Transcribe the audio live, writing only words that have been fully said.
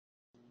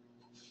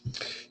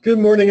Good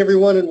morning,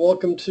 everyone, and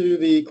welcome to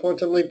the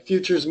Quantum Leap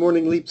Futures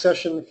Morning Leap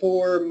session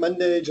for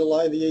Monday,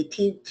 July the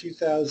 18th,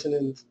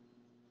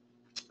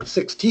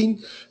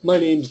 2016. My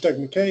name is Doug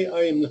McKay.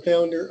 I am the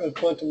founder of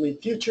Quantum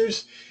Leap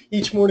Futures.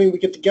 Each morning we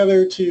get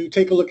together to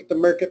take a look at the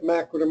market,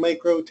 macro to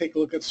micro, take a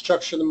look at the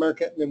structure of the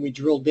market, and then we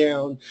drill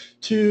down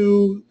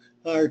to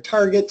our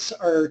targets,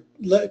 our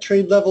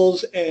trade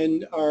levels,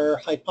 and our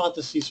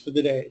hypotheses for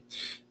the day.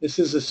 This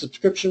is a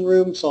subscription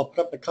room, so I'll put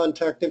up the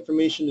contact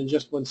information in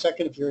just 1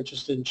 second if you're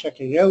interested in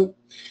checking it out.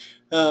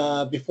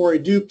 Before I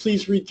do,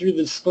 please read through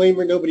the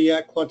disclaimer. Nobody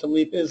at Quantum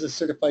Leap is a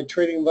certified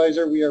trading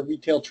advisor. We are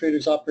retail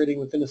traders operating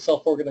within a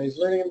self-organized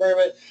learning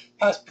environment.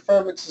 Past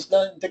performance is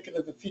not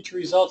indicative of future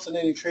results, and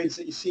any trades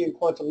that you see in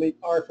Quantum Leap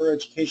are for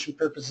education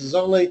purposes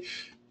only.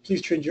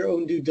 Please trade your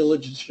own due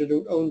diligence,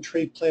 your own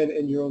trade plan,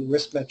 and your own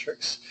risk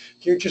metrics.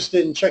 If you're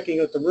interested in checking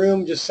out the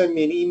room, just send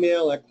me an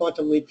email at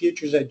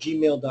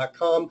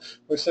quantumleapfutures@gmail.com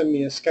or send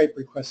me a Skype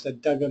request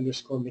at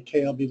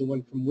Doug_McKay. I'll be the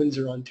one from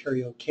Windsor,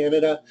 Ontario,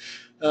 Canada.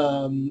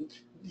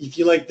 If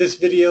you like this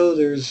video,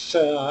 there's,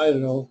 I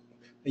don't know,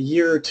 a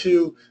year or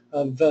two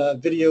of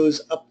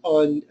videos up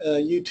on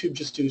YouTube.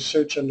 Just do a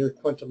search under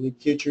Quantum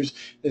Leap Futures.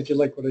 And if you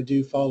like what I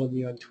do, follow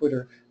me on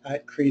Twitter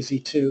at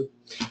Crazy2.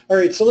 All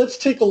right, so let's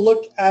take a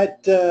look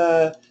at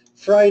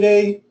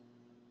Friday.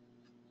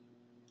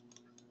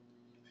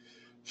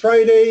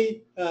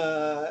 Friday,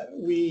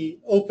 we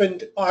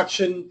opened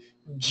auction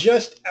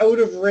just out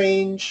of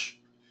range.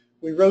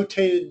 We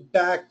rotated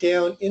back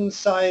down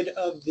inside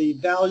of the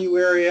value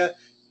area,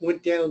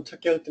 went down,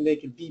 took out the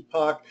naked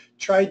VPOC,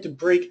 tried to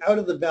break out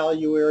of the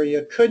value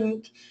area,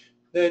 couldn't.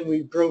 Then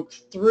we broke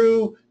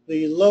through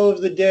the low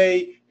of the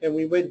day, and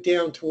we went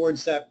down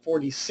towards that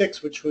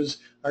 46, which was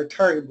our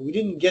target, but we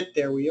didn't get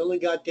there. We only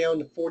got down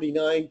to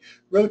 49,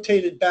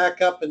 rotated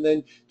back up, and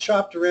then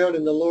chopped around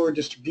in the lower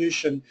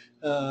distribution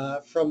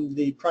from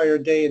the prior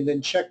day, and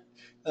then checked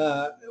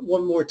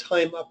one more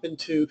time up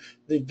into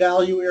the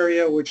value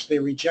area, which they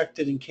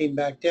rejected and came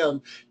back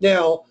down.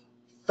 Now,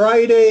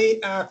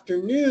 Friday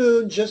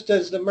afternoon, just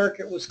as the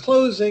market was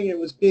closing, it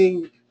was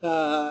being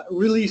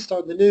released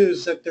on the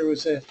news that there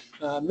was a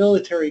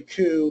military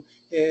coup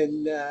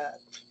in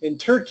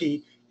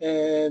Turkey,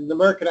 and the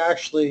market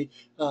actually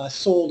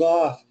sold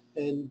off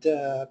and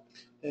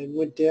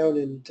went down.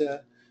 And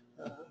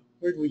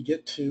where did we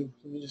get to?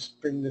 Let me just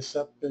bring this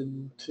up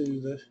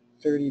into the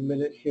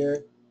 30-minute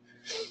here.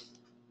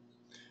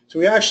 So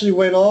we actually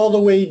went all the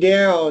way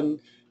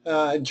down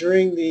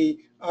during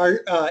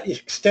our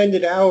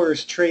extended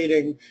hours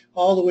trading,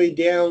 all the way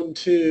down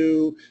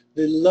to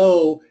the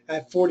low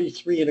at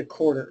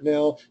 43.25.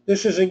 Now,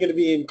 this isn't going to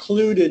be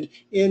included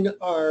in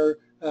our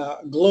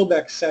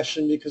Globex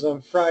session because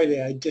on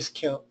Friday I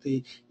discount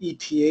the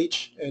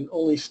ETH and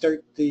only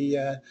start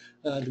the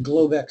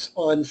Globex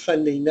on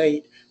Sunday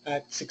night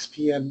at 6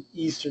 p.m.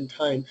 Eastern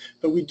Time.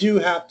 But we do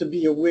have to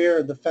be aware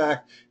of the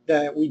fact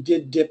that we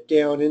did dip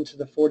down into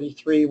the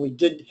 43. We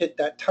did hit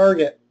that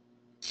target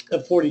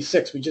of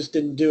 46. We just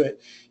didn't do it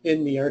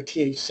in the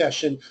RTH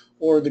session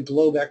or the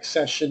Globex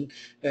session,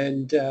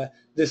 and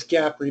this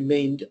gap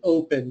remained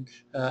open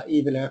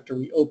even after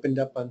we opened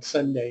up on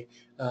Sunday.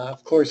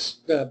 Of course,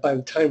 by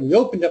the time we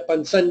opened up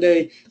on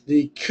Sunday,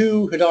 the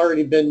coup had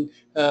already been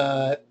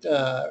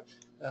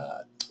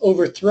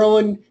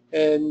overthrown,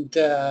 and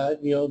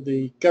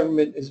the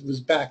government was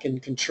back in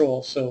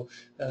control. So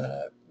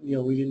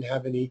we didn't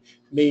have any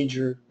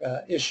major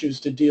issues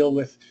to deal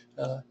with.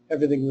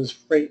 Everything was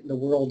right in the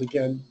world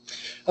again.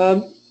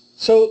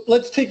 So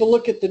let's take a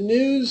look at the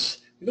news.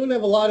 We don't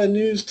have a lot of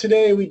news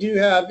today. We do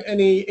have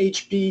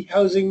NAHB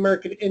Housing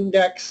Market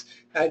Index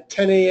at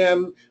 10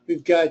 a.m.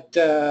 We've got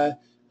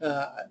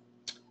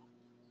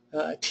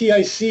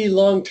TIC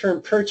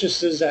long-term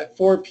purchases at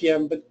 4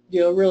 p.m., but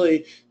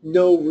really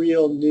no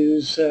real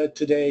news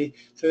today.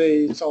 Today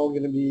it's all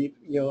going to be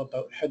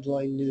about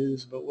headline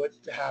news about what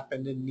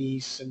happened in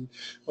Nice and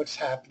what's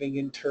happening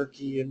in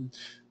Turkey and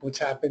what's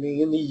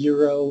happening in the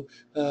euro,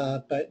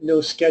 but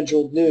no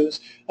scheduled news.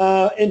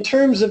 In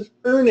terms of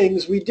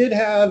earnings, we did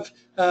have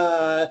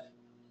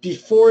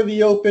before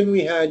the open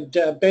we had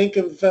Bank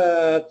of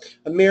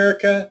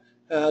America.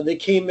 They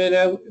came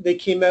out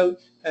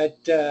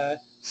at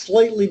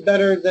slightly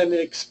better than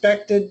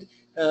expected,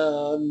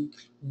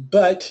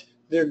 but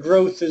their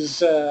growth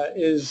is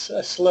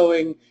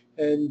slowing,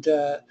 and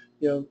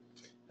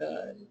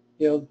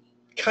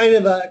kind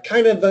of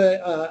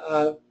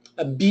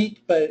a beat,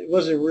 but it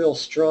wasn't a real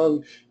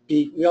strong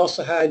beat. We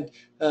also had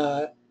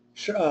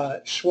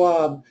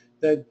Schwab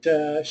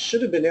that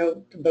should have been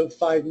out about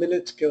 5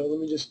 minutes ago. Let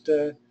me just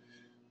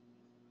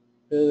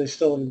they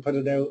still haven't put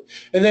it out.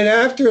 And then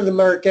after the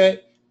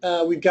market,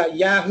 we've got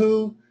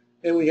Yahoo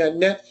and we got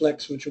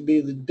Netflix, which will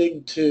be the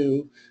big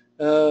two.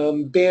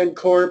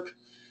 Bancorp,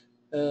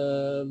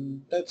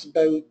 that's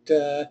about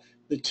the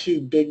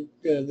two big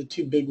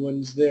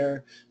ones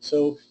there.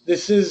 So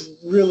this is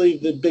really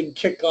the big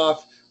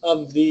kickoff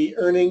of the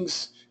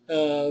earnings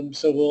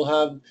So we'll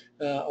have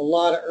a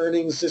lot of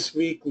earnings this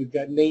week. We've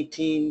got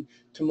 19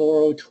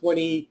 tomorrow,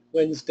 20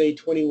 Wednesday,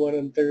 21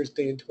 on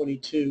Thursday, and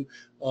 22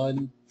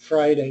 on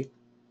Friday.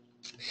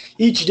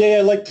 Each day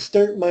I like to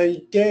start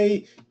my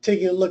day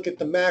taking a look at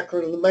the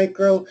macro to the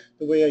micro.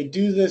 The way I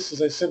do this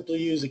is I simply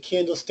use a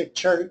candlestick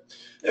chart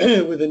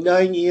with a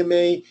 9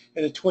 EMA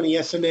and a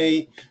 20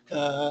 SMA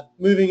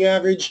moving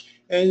average.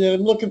 And then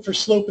I'm looking for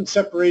slope and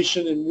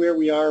separation and where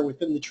we are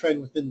within the trend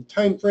within the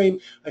time frame.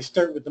 I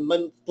start with the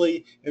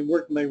monthly and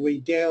work my way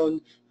down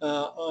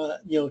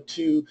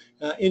to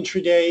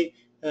intraday.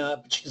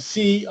 But you can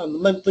see on the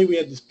monthly we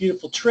had this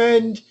beautiful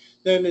trend.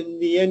 Then in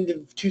the end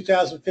of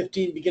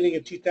 2015, beginning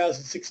of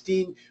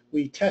 2016,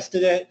 we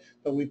tested it,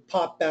 but we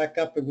popped back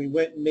up and we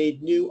went and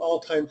made new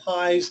all-time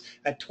highs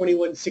at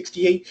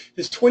 2168.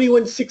 This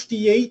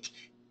 2168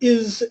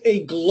 is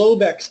a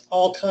Globex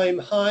all-time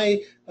high.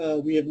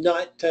 We have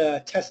not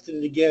tested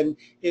it again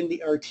in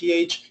the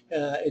RTH.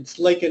 It's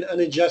like an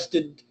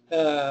unadjusted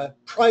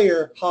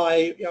prior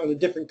high on a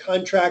different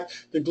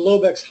contract. The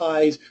Globex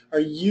highs are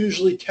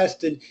usually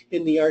tested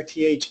in the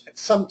RTH at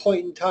some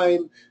point in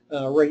time.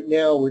 Right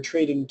now we're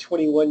trading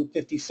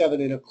 21.57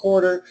 and a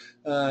quarter,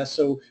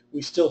 so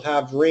we still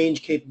have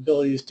range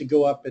capabilities to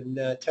go up and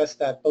test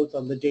that both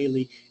on the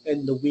daily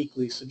and the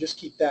weekly. So just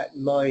keep that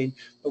in mind,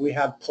 but we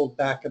have pulled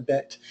back a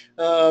bit.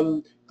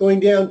 Going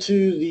down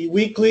to the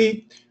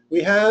weekly,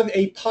 we have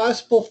a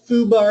possible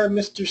FUBAR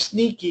Mr.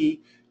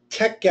 Sneaky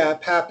tech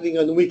gap happening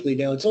on the weekly.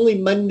 Now it's only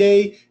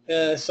Monday,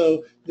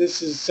 so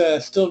this is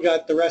still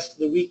got the rest of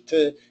the week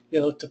to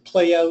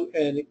play out,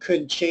 and it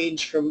could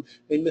change from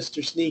a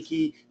Mr.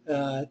 Sneaky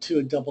to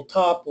a double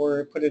top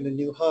or put in a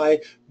new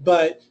high.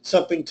 But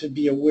something to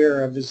be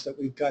aware of is that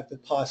we've got the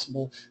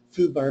possible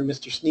FUBAR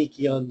Mr.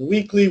 Sneaky on the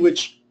weekly,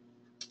 which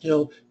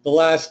the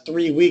last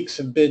 3 weeks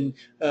have been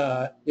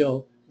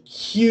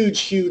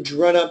huge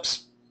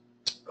run-ups,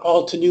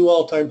 all to new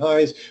all-time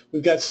highs.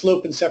 We've got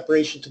slope and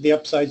separation to the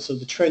upside, so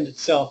the trend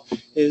itself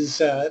is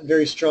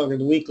very strong in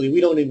the weekly.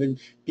 We don't even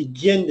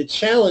begin to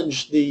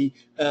challenge the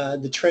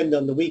trend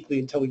on the weekly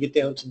until we get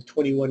down to the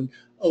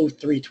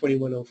 2103,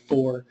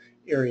 2104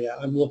 area.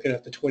 I'm looking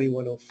at the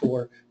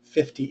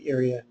 2104.50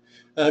 area.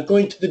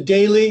 Going to the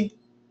daily,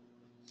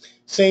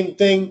 same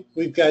thing.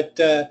 We've got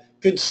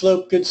good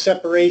slope, good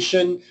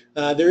separation.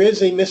 There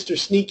is a Mr.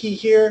 Sneaky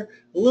here,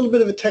 a little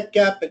bit of a tech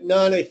gap, but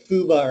not a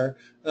FUBAR.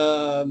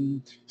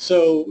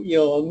 So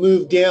a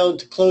move down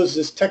to close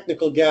this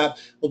technical gap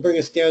will bring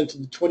us down to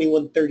the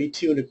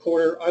 2132 and a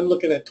quarter. I'm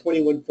looking at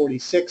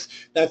 2146.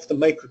 That's the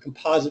micro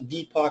composite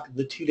VPOC of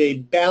the 2-day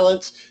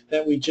balance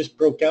that we just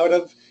broke out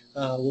of.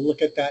 We'll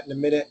look at that in a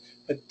minute.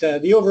 But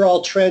the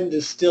overall trend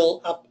is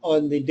still up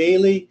on the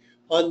daily.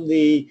 On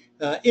the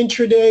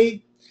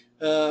intraday,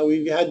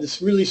 we've had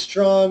this really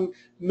strong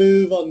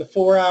move on the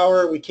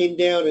 4-hour. We came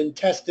down and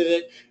tested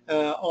it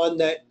on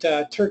that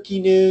Turkey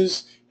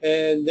news,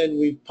 and then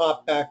we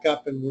popped back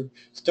up and we're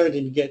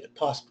starting to get a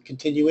possible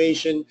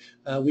continuation.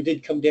 We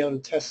did come down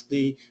and test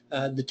the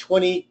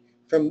 20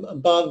 from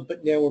above,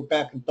 but now we're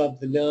back above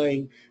the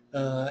 9. We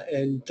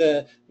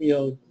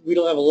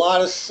don't have a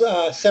lot of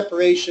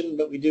separation,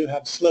 but we do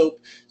have slope,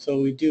 so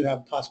we do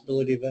have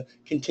possibility of a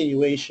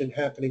continuation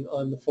happening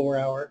on the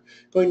 4-hour.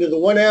 Going to the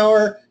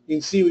 1-hour, you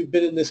can see we've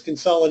been in this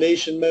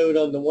consolidation mode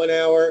on the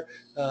 1-hour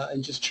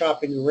and just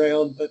chopping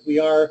around, but we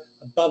are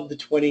above the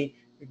 20.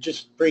 We're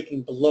just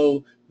breaking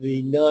below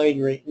the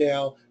 9 right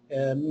now.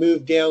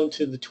 Move down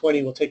to the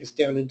 20 will take us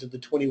down into the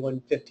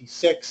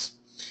 21.56.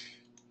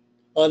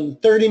 On the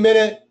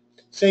 30-minute,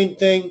 same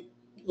thing,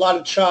 a lot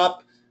of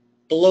chop.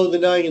 Below the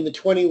 9 and the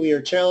 20, we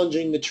are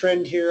challenging the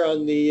trend here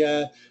on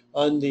the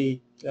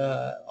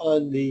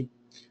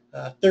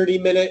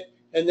 30-minute,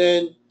 and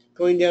then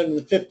going down to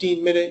the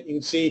 15-minute, you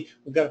can see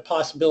we've got a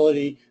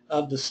possibility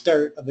of the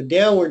start of a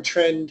downward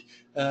trend.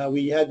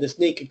 We had this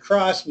naked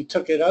cross, we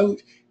took it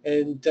out,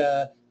 and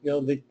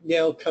they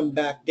now come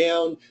back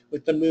down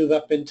with the move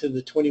up into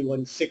the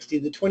 2160.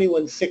 The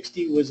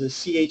 2160 was a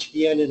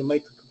CHVN and a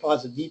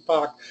microcomposite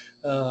VPOC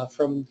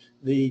from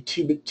the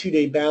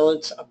two-day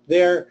balance up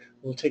there.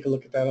 We'll take a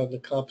look at that on the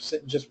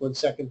composite in just 1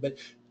 second, but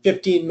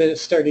 15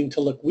 minutes starting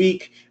to look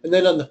weak. And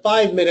then on the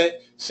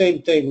 5-minute,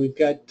 same thing. We've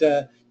got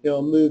a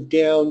move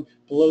down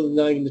below the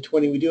 9 and the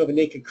 20. We do have a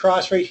naked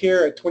cross right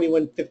here at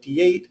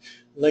 21.58.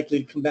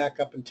 Likely to come back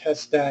up and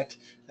test that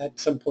at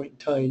some point in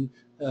time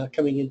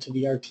coming into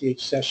the RTH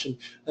session.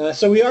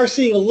 So we are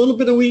seeing a little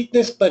bit of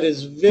weakness, but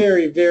it's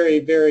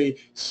very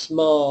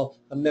small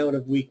amount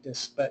of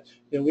weakness. But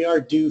we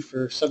are due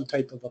for some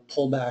type of a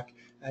pullback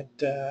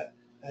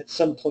at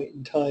some point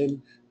in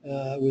time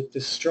with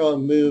this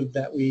strong move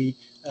that we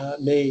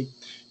made.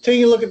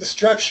 Taking a look at the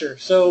structure.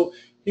 So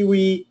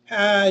we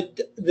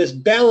had this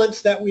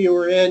balance that we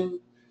were in,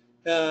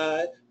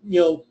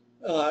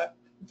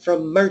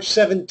 from March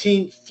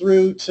 17th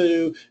through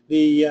to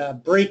the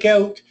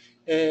breakout.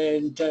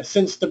 And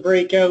since the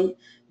breakout,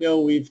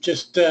 we've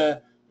just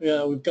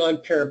we've gone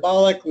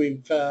parabolic.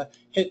 We've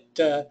hit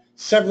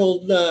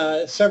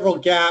several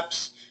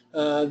gaps.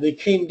 They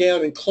came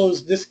down and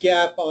closed this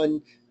gap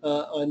on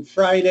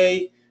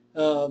Friday.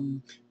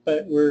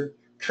 but we're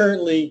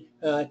currently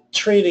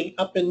trading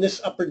up in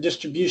this upper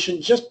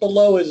distribution. Just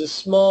below is a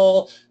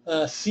small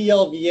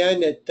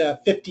CLVN at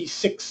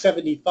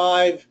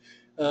 56.75.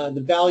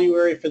 The value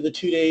area for the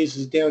 2 days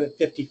is down at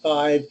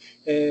 55,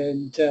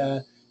 and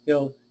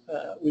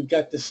we've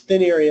got this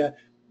thin area.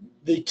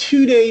 The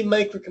 2-day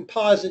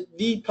microcomposite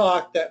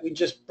VPOC that we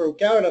just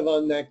broke out of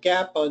on that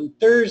gap on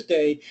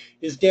Thursday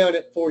is down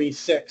at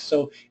 46.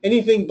 So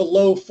anything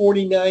below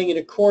 49 and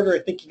a quarter, I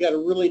think you got a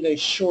really nice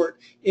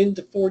short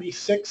into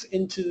 46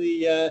 into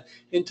the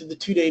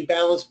 2-day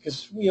balance,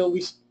 because we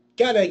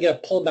gotta get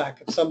a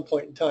pullback at some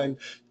point in time.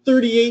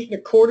 38 and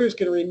a quarter is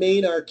going to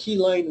remain our key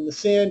line in the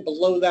sand.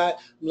 Below that,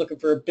 I'm looking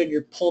for a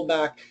bigger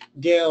pullback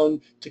down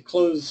to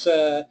close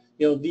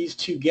these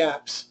two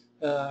gaps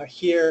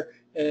here,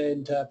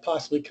 and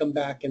possibly come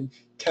back and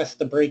test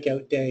the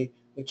breakout day,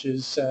 which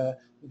is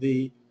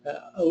the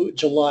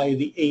July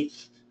the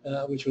 8th,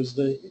 which was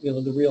the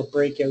real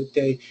breakout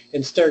day,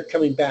 and start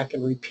coming back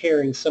and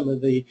repairing some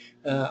of the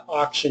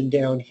auction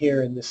down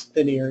here in this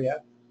thin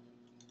area.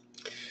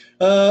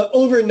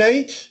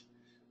 Overnight,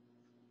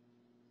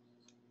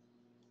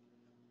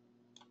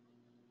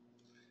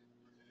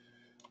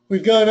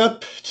 we've gone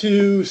up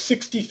to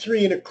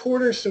 63 and a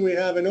quarter, so we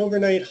have an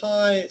overnight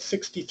high at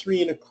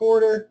 63 and a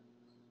quarter.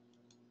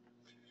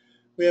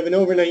 We have an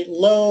overnight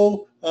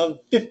low of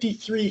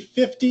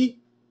 53.50.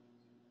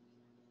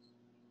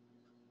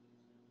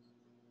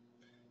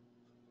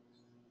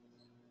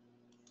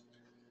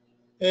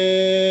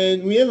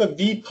 And we have a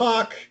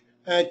VPOC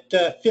at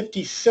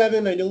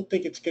 57. I don't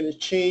think it's going to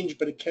change,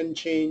 but it can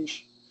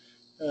change.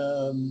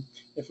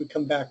 If we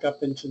come back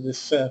up into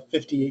this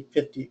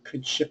 58.50, it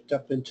could shift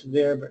up into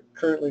there, but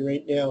currently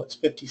right now it's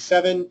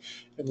 57,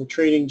 and we're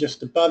trading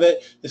just above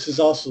it. This is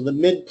also the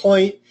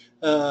midpoint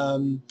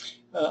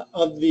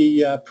of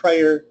the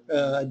prior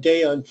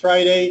day on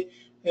Friday,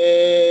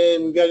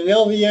 and we've got an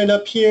LVN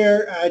up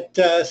here at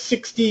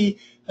 60,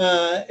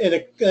 and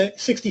a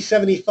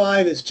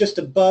 60.75 is just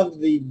above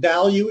the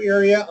value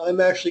area.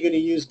 I'm actually going to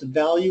use the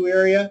value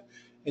area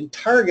and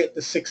target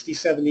the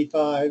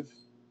 60.75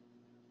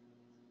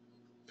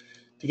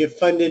 to get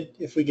funded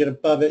if we get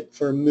above it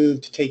for a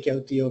move to take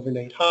out the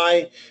overnight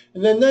high.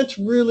 And then that's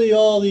really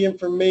all the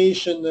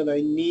information that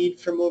I need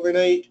from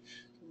overnight.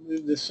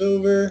 Move this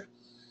over,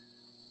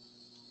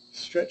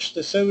 stretch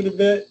this out a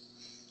bit.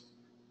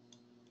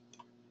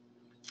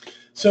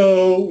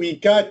 So we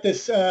got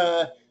this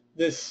CLVN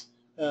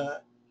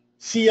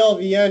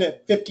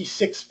at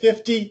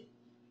 56.50.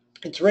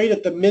 It's right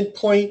at the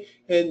midpoint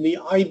and the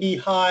IB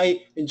high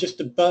and just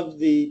above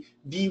the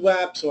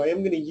VWAP. So I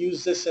am going to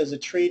use this as a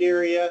trade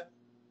area.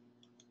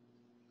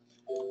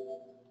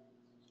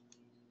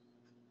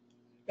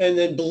 And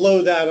then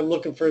below that, I'm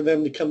looking for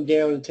them to come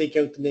down and take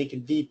out the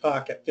naked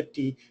VPOC at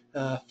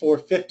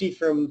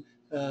 54.50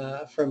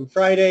 from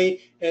Friday,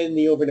 and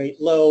the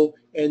overnight low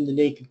and the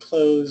naked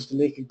close. The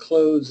naked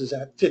close is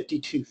at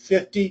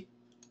 52.50.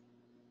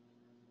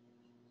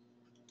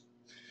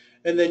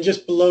 And then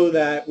just below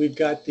that, we've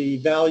got the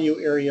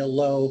value area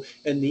low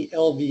and the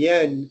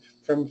LVN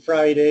from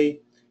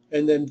Friday.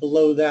 And then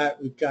below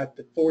that, we've got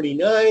the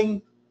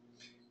 49.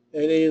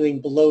 And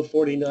anything below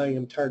 49,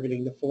 I'm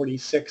targeting the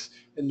 46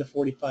 and the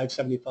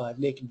 45.75,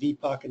 naked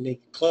VPOC and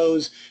naked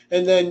close.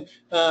 And then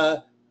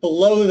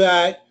below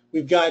that,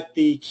 we've got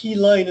the key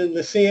line in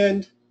the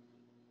sand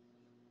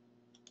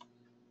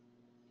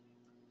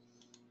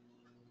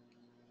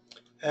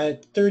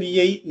at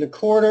 38 and a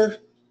quarter.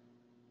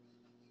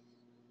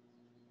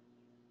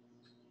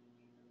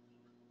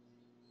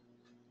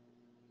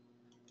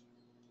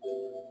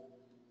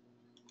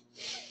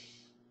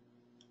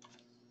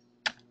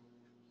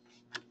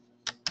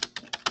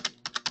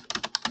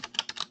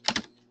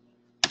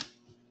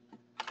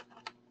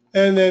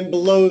 And then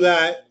below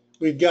that,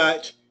 we've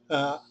got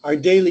our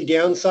daily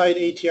downside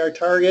ATR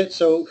target.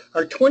 So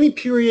our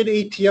 20-period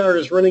ATR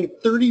is running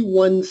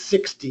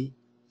 3160,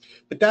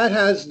 but that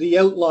has the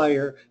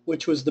outlier,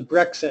 which was the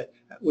Brexit,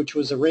 which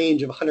was a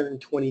range of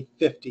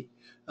 120.50.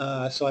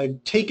 So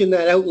I've taken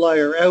that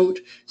outlier out,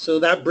 so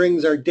that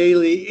brings our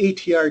daily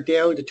ATR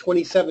down to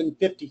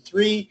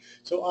 27.53.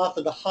 So off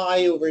of the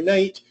high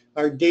overnight,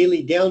 our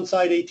daily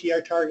downside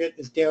ATR target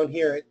is down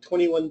here at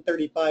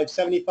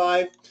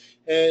 2135.75.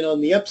 And on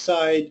the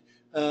upside,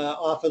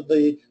 off of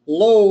the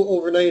low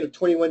overnight of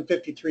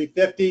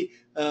 2153.50,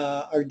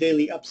 our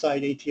daily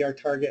upside ATR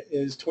target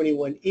is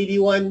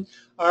 2181.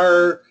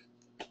 Our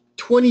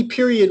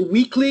 20-period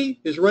weekly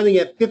is running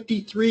at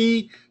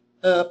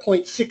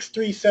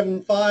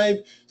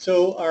 53.6375.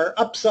 So our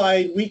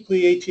upside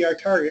weekly ATR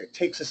target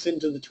takes us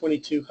into the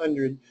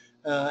 2200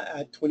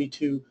 at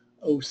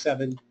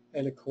 2207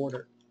 and a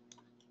quarter.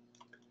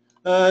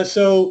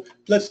 So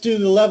let's do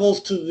the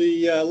levels to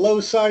the low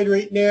side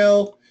right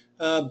now.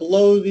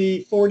 Below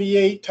the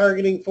 48,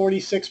 targeting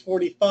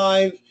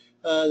 46.45.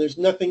 There's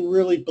nothing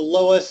really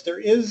below us. There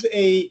is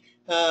a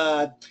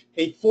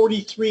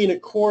 43 and a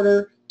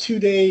quarter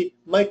 2-day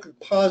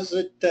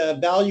microcomposite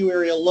value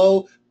area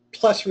low,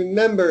 Plus,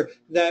 remember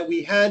that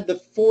we had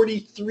the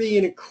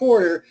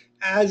 43.25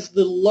 as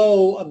the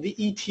low of the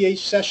ETH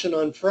session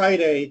on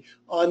Friday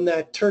on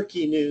that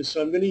Turkey news. So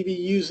I'm going to be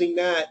using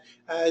that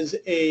as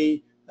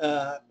a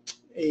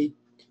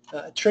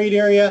trade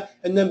area,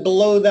 and then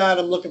below that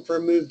I'm looking for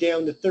a move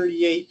down to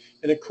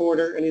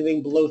 38.25.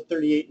 Anything below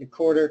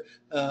 38.25,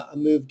 a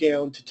move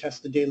down to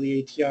test the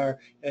daily ATR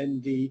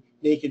and the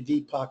naked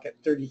VPOC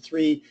at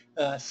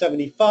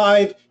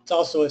 33.75. It's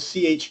also a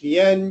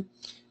CHVN,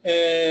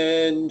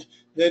 and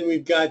then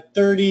we've got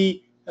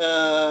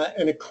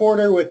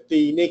 30.25 with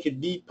the naked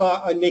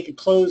VPOC, naked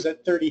close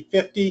at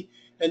 30.50,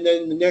 and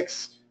then the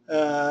next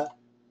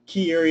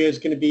key area is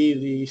going to be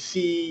the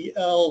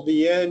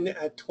CLVN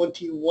at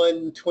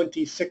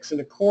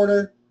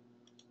 21.26.25.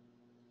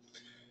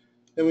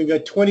 Then we've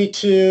got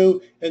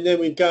 22, and then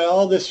we've got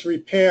all this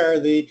repair,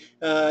 the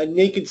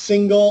naked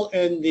single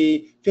and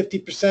the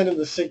 50% of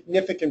the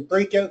significant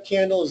breakout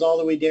candle is all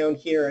the way down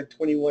here at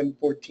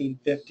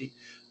 21.14.50.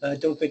 I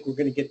don't think we're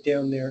going to get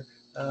down there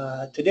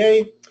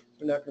today.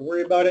 We're not going to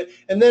worry about it.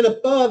 And then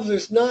above,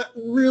 there's not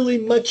really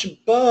much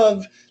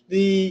above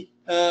the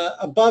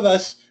above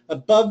us.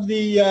 Above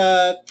the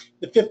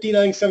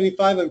 59.75,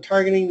 I'm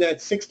targeting that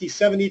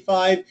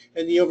 60.75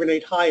 and the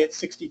overnight high at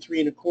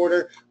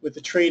 63.25, with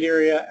the trade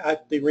area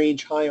at the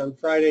range high on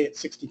Friday at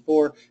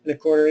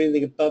 64.25.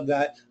 Anything above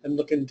that, I'm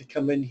looking to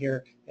come in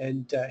here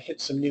and hit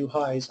some new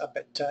highs up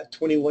at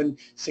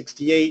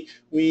 21.68.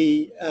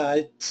 We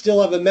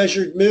still have a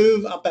measured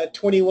move up at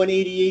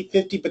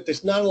 21.88.50, but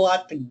there's not a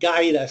lot to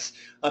guide us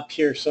up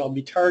here. So I'll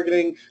be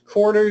targeting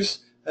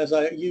quarters, as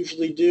I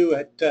usually do,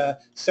 at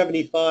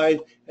 75,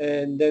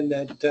 and then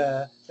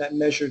that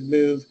measured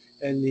move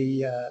and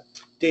the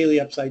daily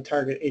upside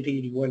target at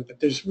 81. But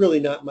there's really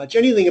not much.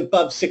 Anything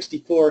above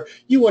 64,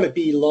 you want to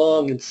be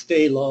long and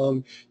stay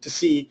long to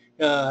see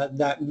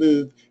that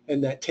move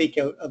and that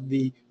takeout of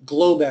the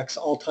Globex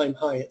all-time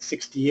high at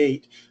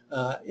 68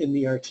 in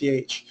the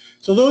RTH.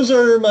 So those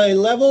are my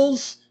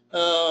levels.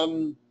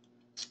 It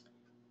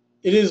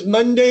is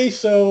Monday,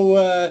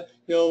 so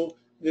there'll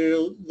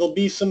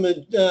be some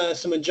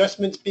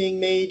adjustments being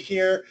made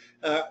here.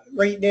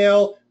 Right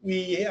now,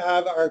 we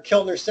have our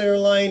Keltner center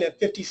line at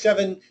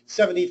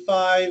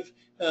 57.75.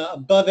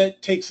 Above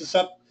it takes us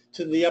up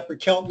to the upper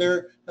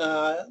Keltner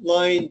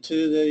line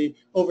to the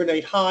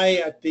overnight high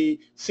at the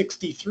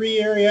 63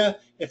 area.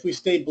 If we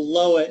stay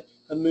below it,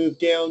 a move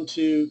down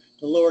to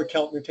the lower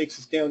Keltner takes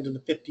us down to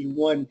the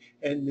 51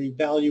 and the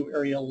value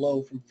area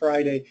low from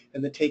Friday,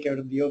 and the takeout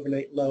of the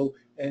overnight low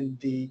and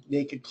the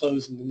naked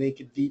close and the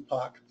naked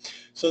VPOC.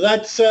 So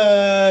that's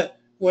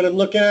what I'm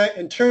looking at.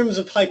 In terms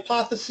of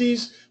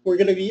hypotheses, we're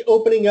going to be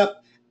opening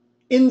up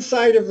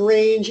inside of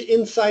range,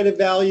 inside of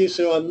value,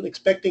 so I'm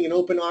expecting an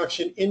open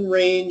auction in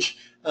range.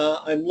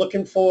 I'm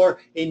looking for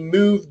a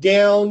move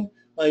down.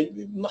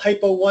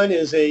 Hypo 1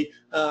 is a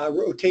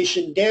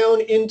rotation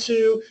down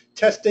into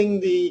testing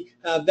the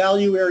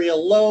value area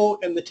low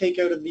and the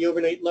takeout of the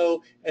overnight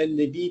low and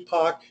the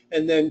VPOC,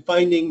 and then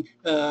finding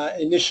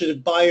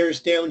initiative buyers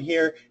down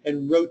here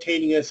and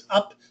rotating us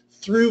up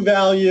through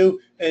value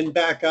and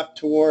back up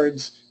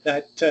towards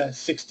that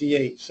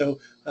 68. So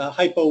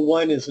Hypo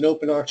 1 is an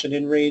open auction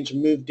in range,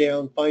 move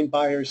down, find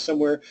buyers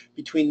somewhere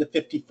between the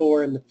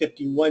 54 and the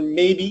 51,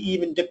 maybe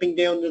even dipping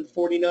down to the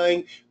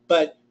 49,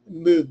 but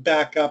move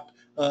back up,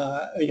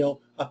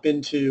 up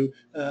into,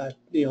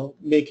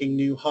 making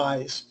new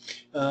highs.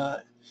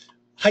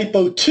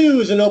 Hypo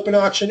 2 is an open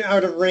auction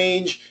out of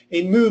range,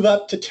 a move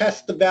up to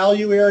test the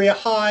value area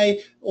high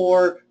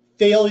or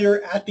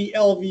failure at the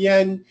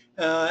LVN,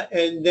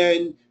 and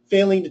then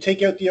failing to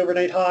take out the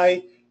overnight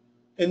high,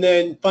 and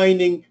then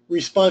finding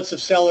responsive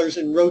sellers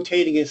and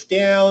rotating us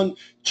down,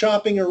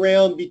 chopping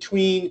around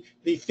between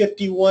the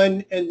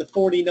 51 and the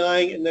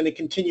 49, and then a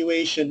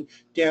continuation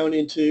down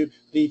into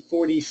the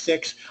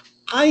 46.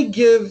 I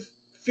give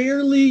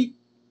fairly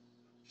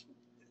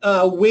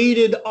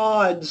weighted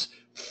odds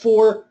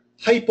for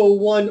Hypo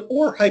 1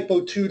 or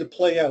Hypo 2 to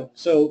play out.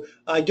 So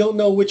I don't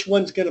know which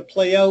one's going to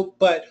play out,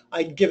 but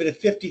I'd give it a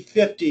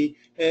 50-50,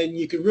 and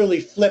you could really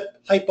flip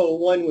Hypo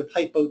 1 with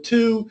Hypo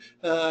 2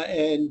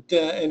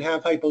 and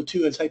have Hypo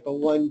 2 as Hypo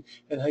 1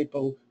 and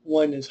Hypo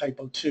 1 as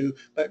Hypo 2.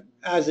 But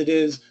as it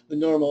is, the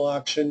normal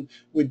auction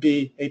would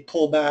be a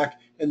pullback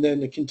and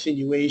then a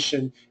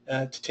continuation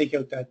to take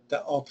out that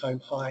all-time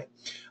high.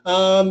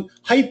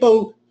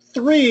 Hypo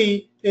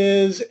 3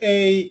 is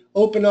a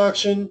open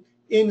auction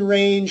in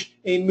range,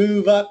 a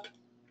move up,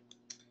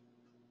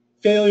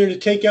 failure to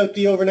take out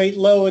the overnight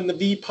low and the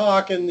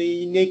VPOC and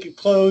the naked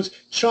close,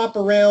 chop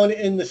around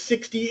in the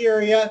 60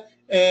 area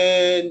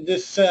and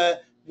this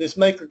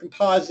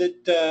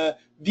microcomposite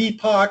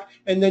VPOC,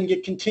 and then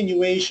get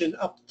continuation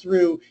up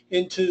through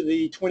into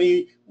the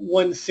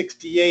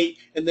 2168,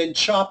 and then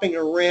chopping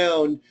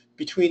around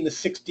between the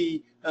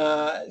 68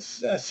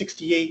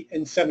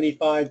 and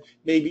 75,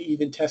 maybe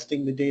even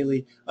testing the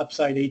daily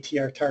upside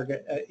ATR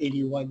target at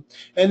 81.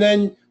 And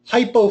then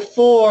Hypo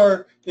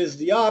 4 is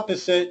the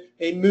opposite,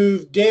 a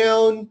move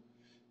down,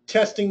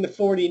 testing the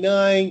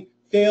 49,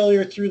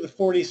 failure through the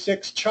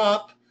 46,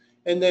 chop,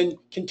 and then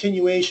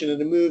continuation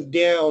and a move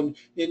down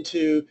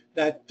into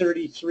that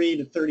 33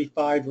 to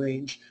 35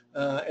 range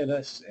and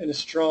a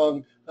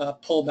strong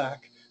pullback.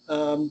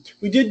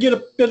 We did get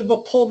a bit of a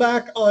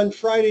pullback on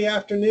Friday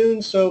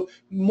afternoon, so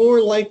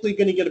more likely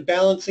going to get a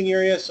balancing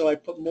area, so I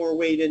put more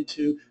weight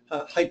into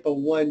hypo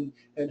 1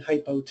 and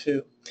hypo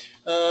 2.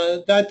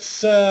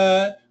 That's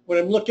what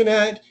I'm looking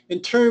at.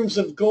 In terms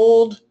of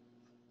gold,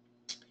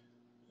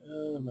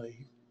 my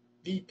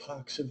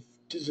VPOCs have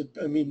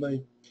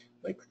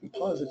my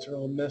composites are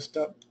all messed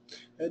up.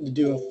 I had to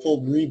do a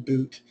full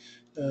reboot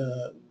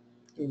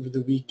over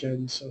the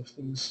weekend, so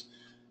things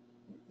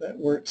that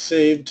weren't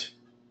saved.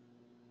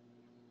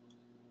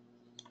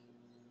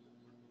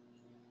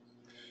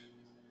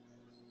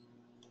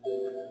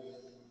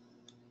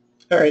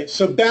 All right,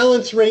 so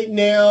balance right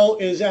now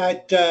is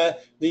at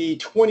the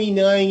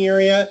 29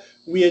 area.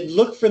 We had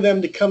looked for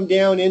them to come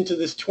down into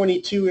this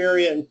 22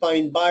 area and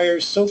find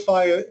buyers. So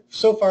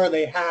far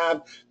they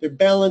have. They're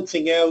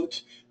balancing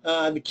out.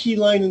 The key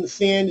line in the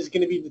sand is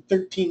going to be the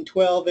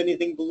 1312.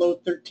 Anything below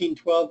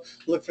 1312,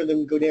 look for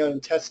them to go down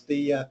and test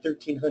the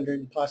 1300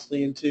 and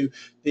possibly into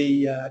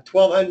the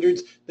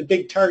 1200s. The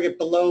big target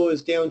below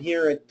is down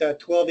here at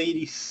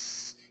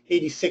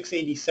 1286,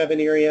 87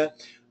 area.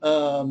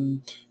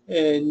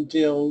 And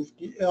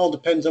it all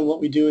depends on what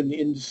we do in the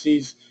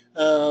indices.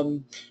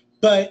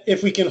 But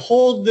if we can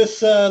hold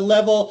this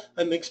level,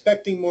 I'm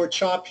expecting more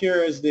chop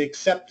here as they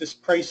accept this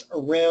price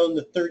around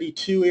the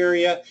 32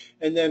 area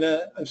and then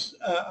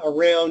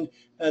around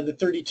the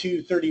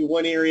 32,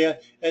 31 area,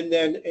 and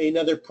then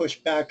another push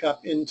back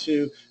up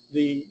into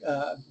the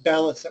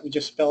balance that we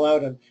just fell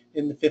out of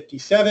in the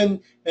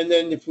 57. And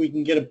then if we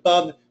can get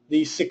above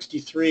the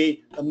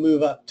 63, a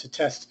move up to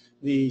test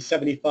the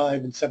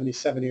 75 and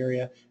 77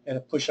 area and a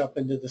push up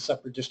into this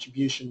upper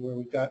distribution where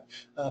we've got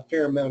a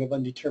fair amount of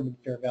undetermined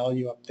fair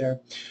value up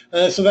there.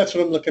 So that's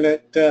what I'm looking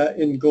at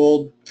in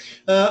gold.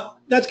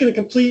 That's going to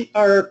complete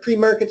our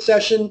pre-market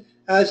session.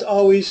 As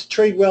always,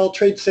 trade well,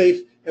 trade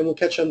safe, and we'll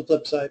catch you on the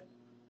flip side.